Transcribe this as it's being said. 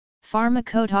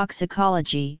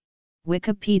Pharmacotoxicology,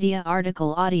 Wikipedia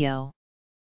article audio.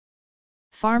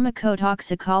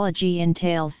 Pharmacotoxicology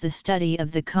entails the study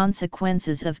of the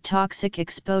consequences of toxic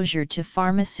exposure to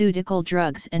pharmaceutical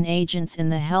drugs and agents in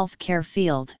the healthcare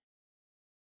field.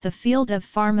 The field of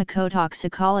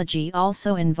pharmacotoxicology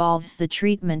also involves the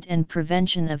treatment and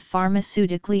prevention of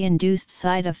pharmaceutically induced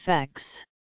side effects.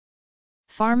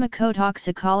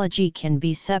 Pharmacotoxicology can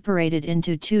be separated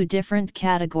into two different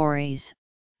categories: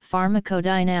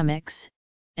 pharmacodynamics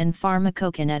and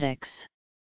pharmacokinetics.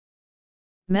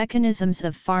 Mechanisms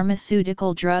of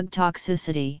pharmaceutical drug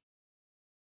toxicity.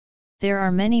 There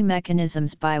are many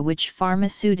mechanisms by which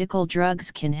pharmaceutical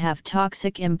drugs can have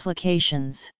toxic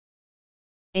implications.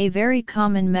 A very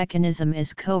common mechanism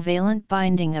is covalent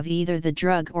binding of either the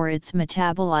drug or its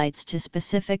metabolites to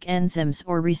specific enzymes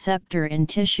or receptor in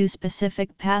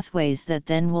tissue-specific pathways that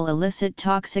then will elicit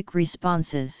toxic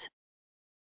responses.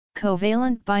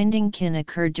 Covalent binding can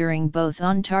occur during both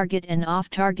on-target and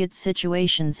off-target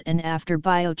situations and after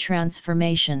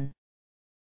biotransformation.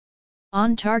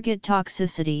 On-target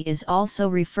toxicity is also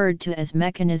referred to as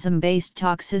mechanism-based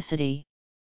toxicity.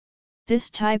 This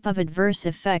type of adverse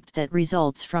effect that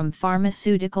results from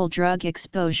pharmaceutical drug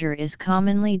exposure is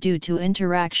commonly due to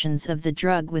interactions of the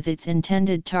drug with its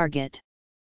intended target.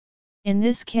 In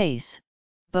this case,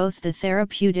 both the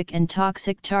therapeutic and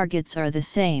toxic targets are the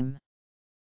same.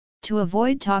 To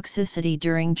avoid toxicity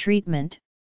during treatment,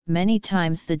 many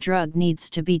times the drug needs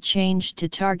to be changed to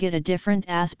target a different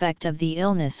aspect of the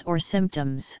illness or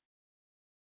symptoms.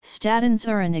 Statins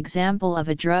are an example of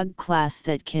a drug class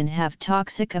that can have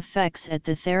toxic effects at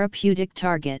the therapeutic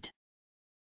target.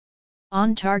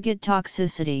 On-target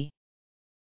toxicity.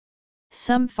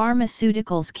 Some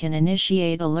pharmaceuticals can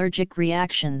initiate allergic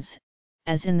reactions,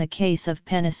 as in the case of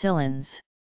penicillins.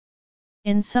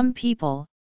 In some people,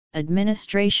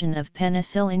 administration of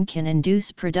penicillin can induce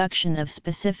production of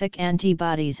specific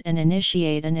antibodies and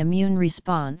initiate an immune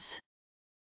response.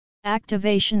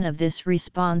 Activation of this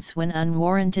response when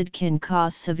unwarranted can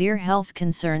cause severe health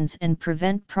concerns and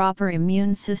prevent proper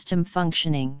immune system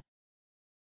functioning.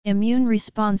 Immune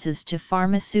responses to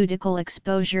pharmaceutical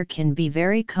exposure can be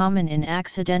very common in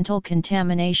accidental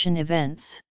contamination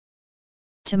events.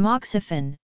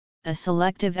 Tamoxifen, a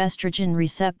selective estrogen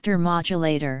receptor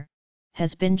modulator,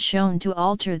 has been shown to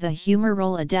alter the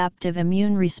humoral adaptive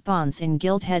immune response in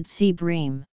gilthead sea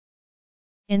bream.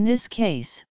 In this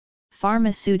case,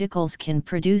 pharmaceuticals can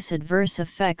produce adverse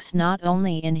effects not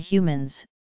only in humans,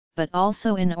 but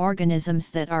also in organisms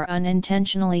that are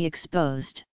unintentionally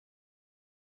exposed.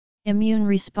 Immune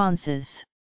responses.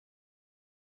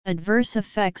 Adverse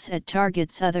effects at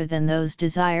targets other than those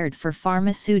desired for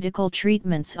pharmaceutical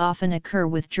treatments often occur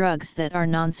with drugs that are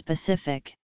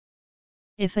nonspecific.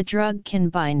 If a drug can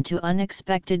bind to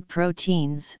unexpected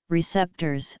proteins,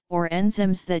 receptors, or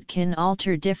enzymes that can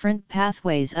alter different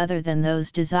pathways other than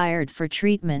those desired for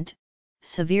treatment,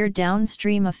 severe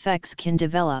downstream effects can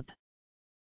develop.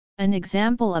 An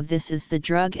example of this is the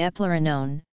drug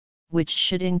eplerenone, which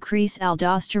should increase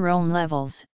aldosterone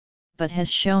levels, but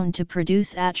has shown to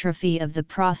produce atrophy of the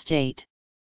prostate.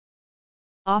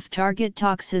 Off-target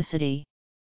toxicity.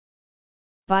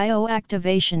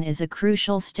 Bioactivation is a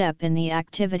crucial step in the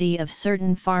activity of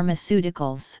certain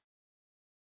pharmaceuticals.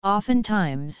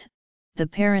 Oftentimes, the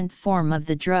parent form of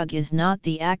the drug is not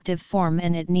the active form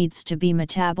and it needs to be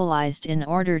metabolized in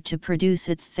order to produce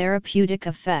its therapeutic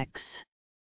effects.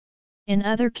 In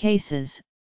other cases,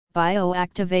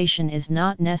 bioactivation is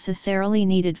not necessarily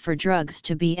needed for drugs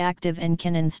to be active and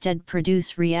can instead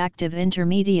produce reactive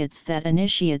intermediates that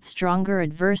initiate stronger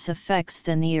adverse effects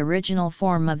than the original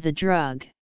form of the drug.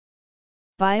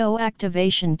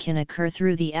 Bioactivation can occur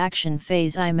through the action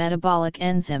phase I metabolic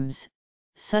enzymes,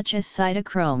 such as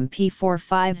cytochrome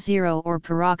P450 or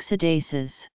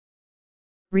peroxidases.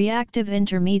 Reactive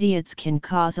intermediates can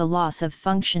cause a loss of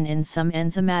function in some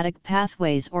enzymatic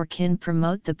pathways or can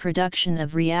promote the production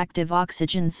of reactive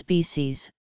oxygen species,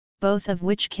 both of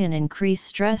which can increase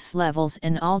stress levels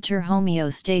and alter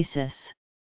homeostasis.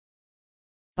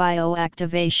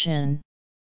 Bioactivation.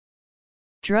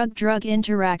 Drug-drug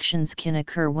interactions can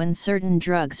occur when certain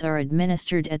drugs are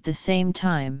administered at the same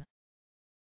time.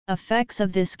 Effects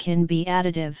of this can be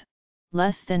additive,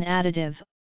 less than additive,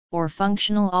 or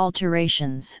functional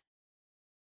alterations.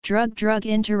 Drug-drug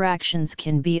interactions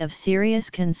can be of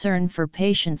serious concern for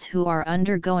patients who are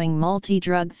undergoing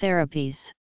multi-drug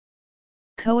therapies.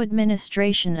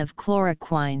 Co-administration of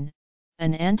chloroquine,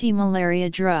 an anti-malaria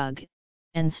drug,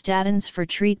 and statins for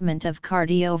treatment of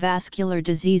cardiovascular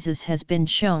diseases has been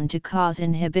shown to cause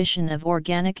inhibition of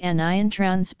organic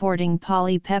anion-transporting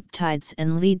polypeptides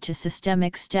and lead to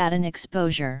systemic statin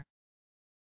exposure.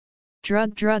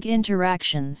 Drug-drug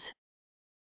interactions.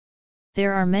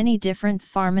 There are many different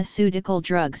pharmaceutical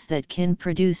drugs that can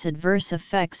produce adverse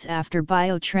effects after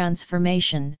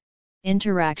biotransformation,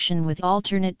 interaction with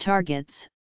alternate targets,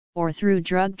 or through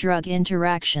drug-drug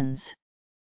interactions.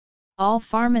 All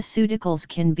pharmaceuticals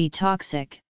can be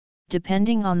toxic,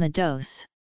 depending on the dose.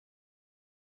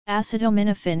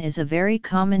 Acetaminophen is a very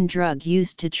common drug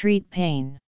used to treat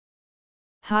pain.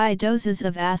 High doses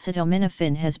of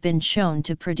acetaminophen has been shown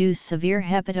to produce severe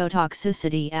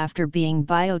hepatotoxicity after being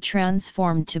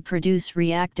biotransformed to produce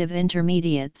reactive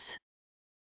intermediates.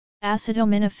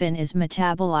 Acetaminophen is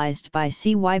metabolized by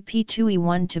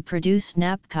CYP2E1 to produce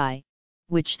NAPKI,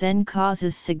 which then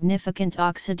causes significant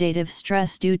oxidative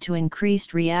stress due to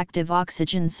increased reactive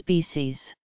oxygen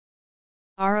species.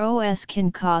 ROS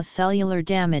can cause cellular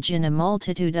damage in a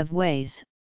multitude of ways,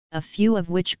 a few of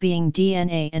which being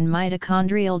DNA and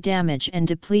mitochondrial damage and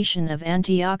depletion of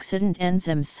antioxidant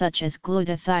enzymes such as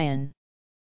glutathione.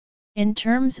 In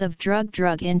terms of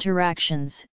drug-drug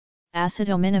interactions,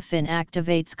 acetaminophen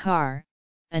activates CAR,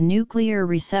 a nuclear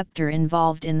receptor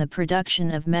involved in the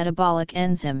production of metabolic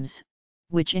enzymes,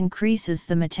 which increases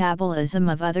the metabolism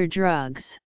of other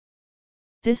drugs.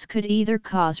 This could either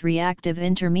cause reactive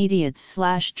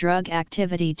intermediates/drug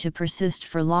activity to persist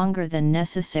for longer than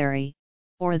necessary,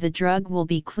 or the drug will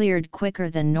be cleared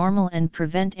quicker than normal and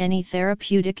prevent any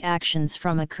therapeutic actions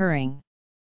from occurring.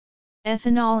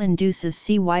 Ethanol induces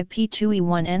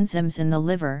CYP2E1 enzymes in the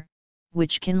liver,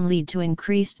 which can lead to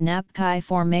increased NAPKI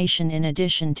formation in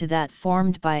addition to that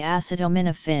formed by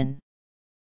acetaminophen.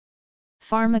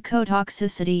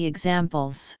 Pharmacotoxicity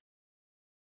examples: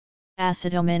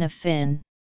 acetaminophen,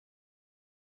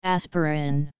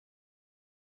 aspirin,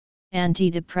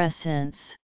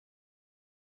 antidepressants.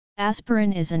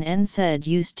 Aspirin is an NSAID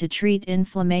used to treat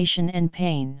inflammation and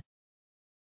pain.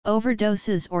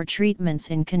 Overdoses or treatments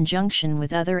in conjunction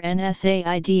with other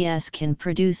NSAIDs can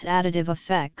produce additive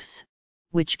effects,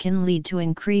 which can lead to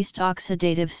increased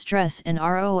oxidative stress and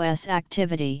ROS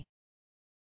activity.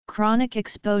 Chronic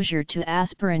exposure to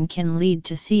aspirin can lead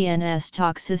to CNS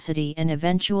toxicity and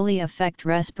eventually affect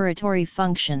respiratory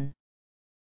function.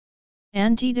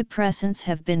 Antidepressants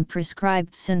have been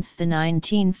prescribed since the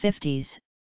 1950s,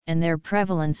 and their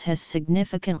prevalence has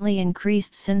significantly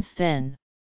increased since then.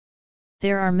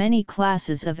 There are many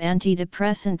classes of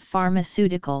antidepressant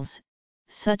pharmaceuticals,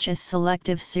 such as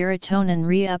selective serotonin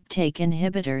reuptake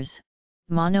inhibitors,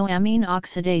 monoamine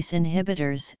oxidase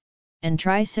inhibitors, and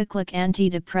tricyclic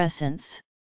antidepressants.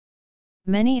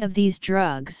 Many of these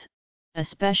drugs,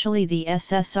 especially the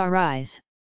SSRIs,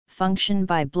 function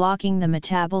by blocking the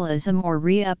metabolism or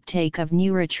reuptake of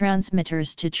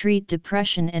neurotransmitters to treat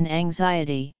depression and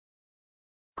anxiety.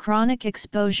 Chronic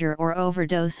exposure or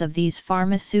overdose of these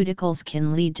pharmaceuticals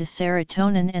can lead to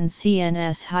serotonin and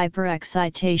CNS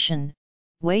hyperexcitation,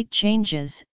 weight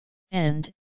changes, and,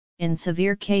 in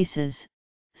severe cases,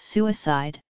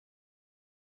 suicide.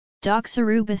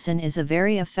 Doxorubicin is a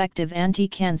very effective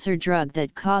anti-cancer drug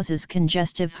that causes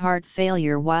congestive heart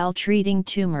failure while treating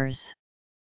tumors.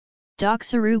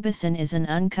 Doxorubicin is an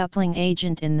uncoupling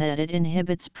agent in that it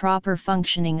inhibits proper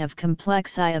functioning of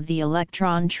complex I of the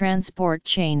electron transport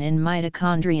chain in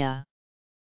mitochondria.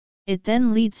 It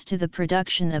then leads to the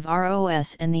production of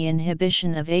ROS and the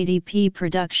inhibition of ADP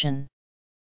production.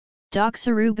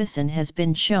 Doxorubicin has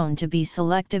been shown to be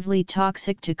selectively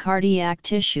toxic to cardiac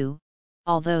tissue,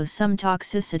 although some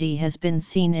toxicity has been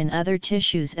seen in other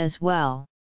tissues as well.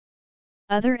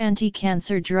 Other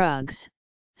anti-cancer drugs,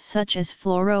 such as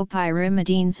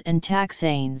fluoropyrimidines and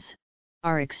taxanes,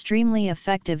 are extremely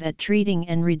effective at treating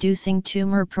and reducing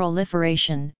tumor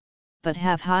proliferation, but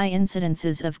have high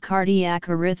incidences of cardiac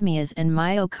arrhythmias and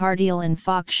myocardial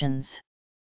infarctions.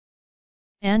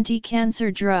 Anti-cancer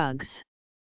drugs.